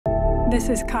This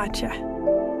is Katia,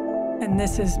 and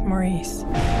this is Maurice.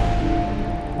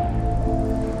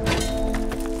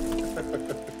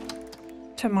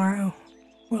 Tomorrow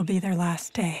will be their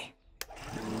last day.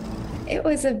 It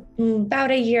was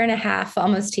about a year and a half,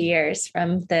 almost 2 years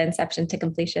from the inception to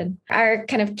completion. Our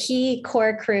kind of key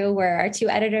core crew were our two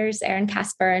editors, Aaron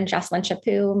Casper and Jocelyn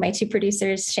Chaput, my two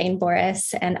producers, Shane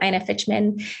Boris and Ina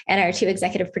Fitchman, and our two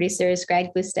executive producers,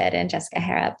 Greg Boosted and Jessica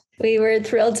Harrop. We were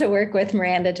thrilled to work with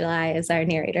Miranda July as our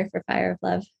narrator for Fire of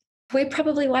Love. We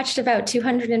probably watched about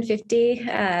 250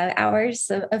 hours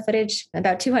of footage.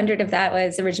 About 200 of that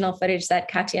was original footage that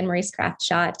Katia and Maurice Craft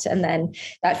shot. And then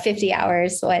about 50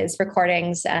 hours was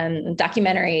recordings and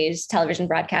documentaries, television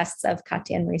broadcasts of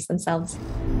Katia and Maurice themselves.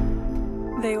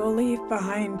 They will leave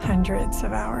behind hundreds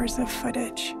of hours of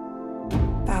footage,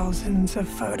 thousands of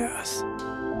photos,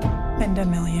 and a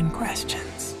million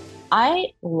questions. I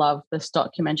love this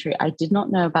documentary. I did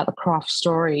not know about the Craft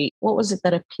story. What was it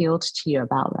that appealed to you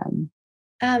about them?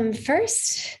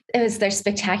 First, it was their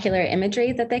spectacular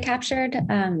imagery that they captured.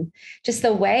 Just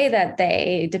the way that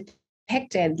they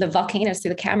depicted the volcanoes through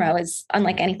the camera was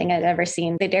unlike anything I'd ever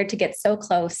seen. They dared to get so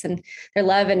close, and their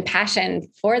love and passion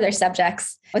for their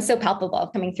subjects was so palpable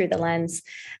coming through the lens.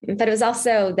 But it was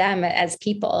also them as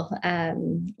people.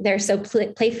 They're so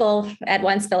playful, at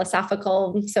once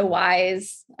philosophical, so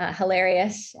wise,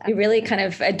 hilarious. We really kind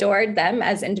of adored them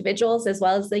as individuals, as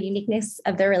well as the uniqueness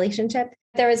of their relationship.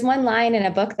 There was one line in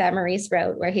a book that Maurice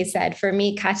wrote where he said, "For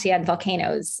me, Katia and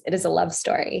Volcanoes, it is a love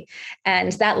story."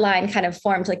 And that line kind of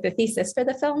formed like the thesis for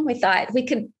the film. We thought we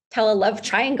could tell a love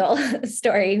triangle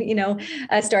story,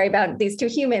 a story about these two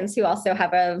humans who also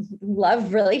have a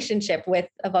love relationship with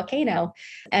a volcano.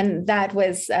 And that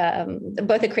was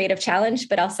both a creative challenge,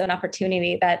 but also an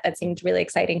opportunity that seemed really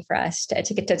exciting for us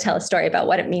to get to tell a story about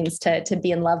what it means to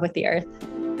be in love with the earth.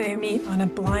 They meet on a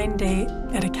blind date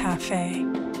at a cafe.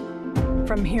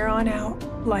 From here on out,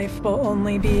 life will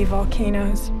only be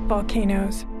volcanoes,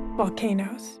 volcanoes,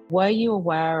 volcanoes. Were you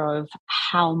aware of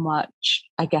how much,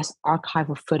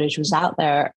 archival footage was out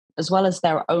there, as well as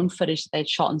their own footage that they'd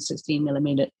shot in 16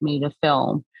 millimeter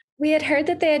film? We had heard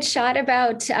that they had shot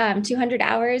about 200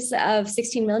 hours of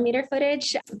 16 millimeter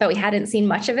footage, but we hadn't seen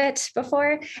much of it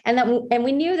before. And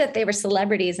we knew that they were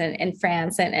celebrities in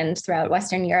France and throughout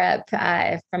Western Europe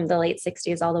from the late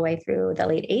 60s all the way through the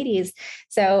late 80s.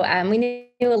 So we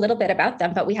knew a little bit about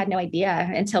them, but we had no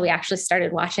idea until we actually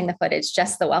started watching the footage,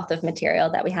 just the wealth of material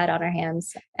that we had on our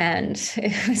hands. And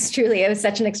it was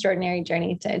such an extraordinary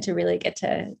journey to really get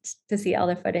to see all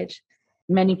the footage.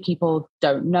 Many people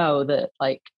don't know that,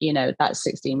 that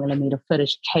 16 millimeter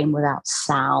footage came without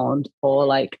sound or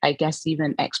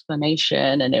even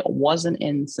explanation, and it wasn't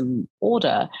in some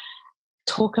order.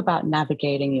 Talk about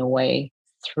navigating your way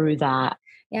through that.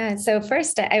 Yeah. So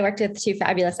first, I worked with two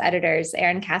fabulous editors,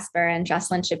 Aaron Casper and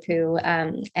Jocelyn Chaput,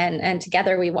 and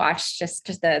together we watched just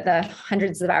the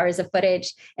hundreds of hours of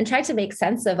footage and tried to make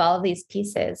sense of all of these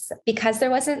pieces. Because there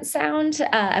wasn't sound,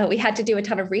 we had to do a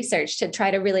ton of research to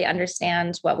try to really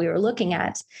understand what we were looking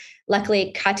at.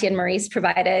 Luckily, Katia and Maurice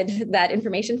provided that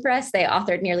information for us. They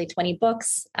authored nearly 20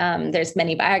 books. There's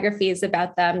many biographies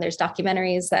about them. There's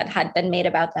documentaries that had been made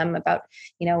about them, about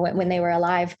when they were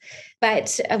alive.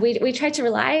 But we tried to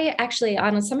rely actually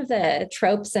on some of the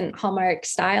tropes and hallmark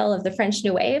style of the French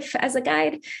New Wave as a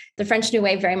guide. The French New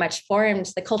Wave very much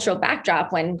formed the cultural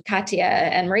backdrop when Katia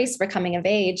and Maurice were coming of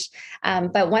age.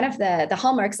 But one of the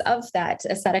hallmarks of that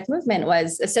aesthetic movement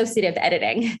was associative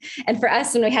editing. And for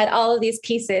us, when we had all of these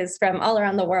pieces from all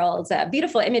around the world,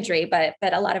 beautiful imagery, but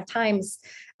a lot of times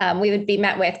we would be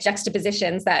met with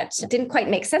juxtapositions that didn't quite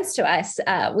make sense to us.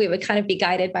 We would kind of be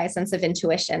guided by a sense of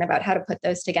intuition about how to put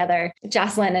those together.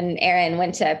 Jocelyn and Aaron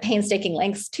went to painstaking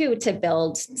lengths too to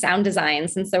build sound design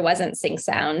since there wasn't sync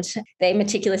sound. They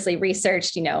meticulously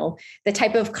researched, the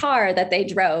type of car that they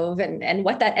drove and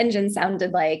what that engine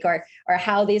sounded like, or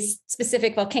how these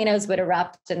specific volcanoes would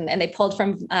erupt. And they pulled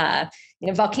from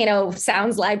volcano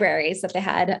sounds libraries that they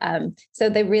had. So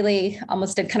they really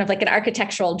almost did kind of like an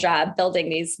architectural job building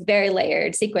these very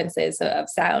layered sequences of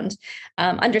sound,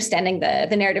 understanding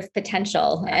the narrative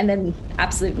potential and then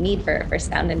absolute need for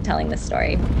sound in telling the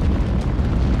story.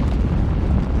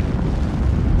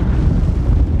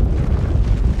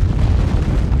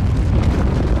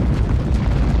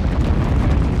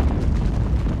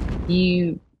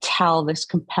 You tell this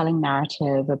compelling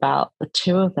narrative about the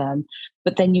two of them,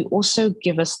 but then you also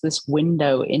give us this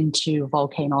window into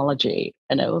volcanology.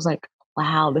 And it was like,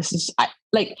 wow, this is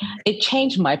it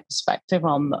changed my perspective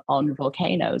on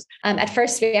volcanoes. At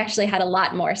first, we actually had a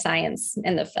lot more science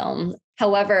in the film.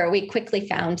 However, we quickly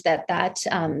found that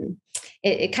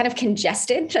it kind of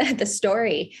congested the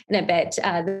story in a bit.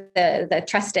 The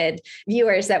trusted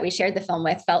viewers that we shared the film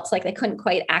with felt like they couldn't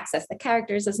quite access the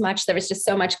characters as much. There was just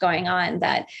so much going on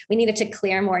that we needed to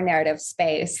clear more narrative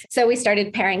space. So we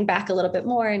started paring back a little bit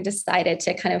more and decided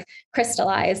to kind of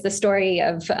crystallize the story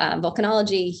of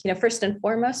volcanology, first and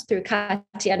foremost through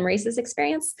Katia and Maurice's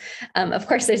experience. Of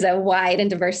course, there's a wide and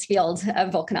diverse field of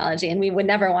volcanology, and we would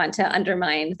never want to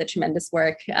undermine the tremendous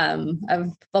work of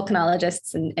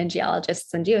volcanologists and geologists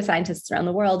and geoscientists around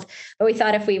the world. But we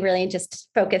thought if we really just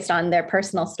focused on their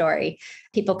personal story,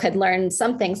 people could learn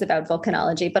some things about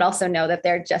volcanology, but also know that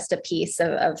they're just a piece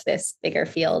of this bigger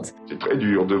field. C'est très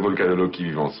dur, deux volcanologues qui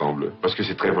vivent ensemble, parce que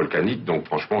c'est très volcanique, donc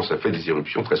franchement, ça fait des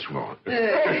éruptions très souvent.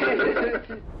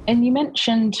 And you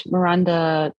mentioned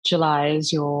Miranda July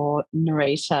as your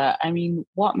narrator. I mean,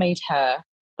 what made her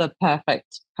the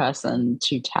perfect person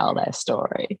to tell their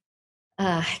story?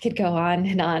 I could go on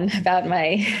and on about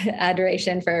my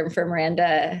adoration for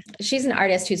Miranda. She's an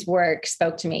artist whose work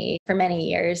spoke to me for many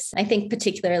years. I think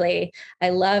particularly, I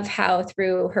love how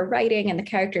through her writing and the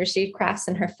characters she crafts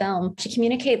in her film, she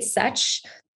communicates such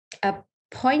a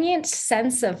poignant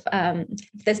sense of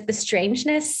the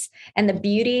strangeness and the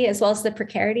beauty, as well as the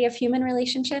precarity of human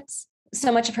relationships. So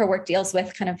much of her work deals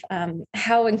with kind of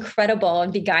how incredible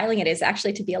and beguiling it is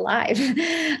actually to be alive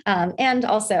and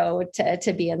also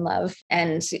to be in love.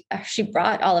 And she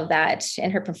brought all of that in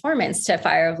her performance to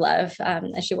Fire of Love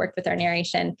as she worked with our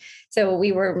narration. So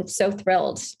we were so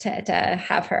thrilled to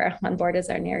have her on board as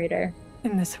our narrator.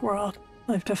 In this world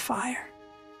lived a fire,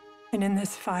 and in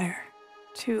this fire,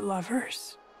 two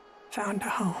lovers found a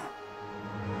home.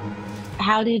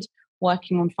 How did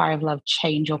working on Fire of Love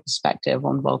change your perspective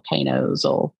on volcanoes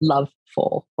or love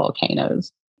for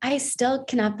volcanoes? I still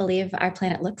cannot believe our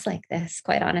planet looks like this,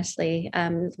 quite honestly.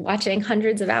 Watching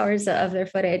hundreds of hours of their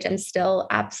footage, I'm still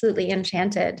absolutely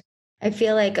enchanted. I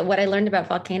feel like what I learned about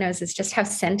volcanoes is just how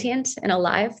sentient and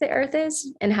alive the Earth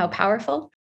is and how powerful.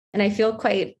 And I feel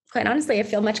quite honestly, I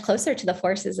feel much closer to the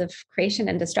forces of creation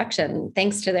and destruction,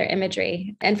 thanks to their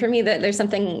imagery. And for me, there's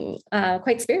something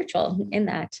quite spiritual in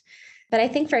that. But I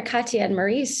think for Katia and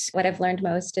Maurice, what I've learned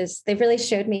most is they've really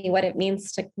showed me what it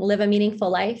means to live a meaningful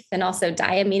life and also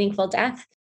die a meaningful death.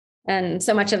 And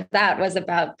so much of that was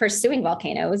about pursuing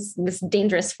volcanoes, this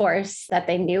dangerous force that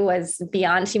they knew was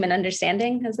beyond human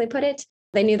understanding, as they put it.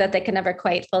 They knew that they could never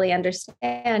quite fully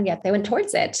understand, yet they went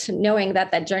towards it, knowing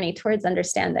that that journey towards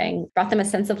understanding brought them a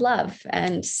sense of love.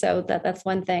 And so that's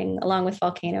one thing, along with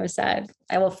volcanoes, that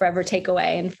I will forever take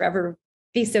away and forever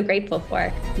be so grateful for.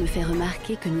 Me fait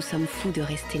remarquer que nous sommes fous de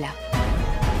rester là.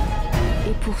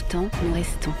 Et pourtant, nous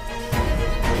restons.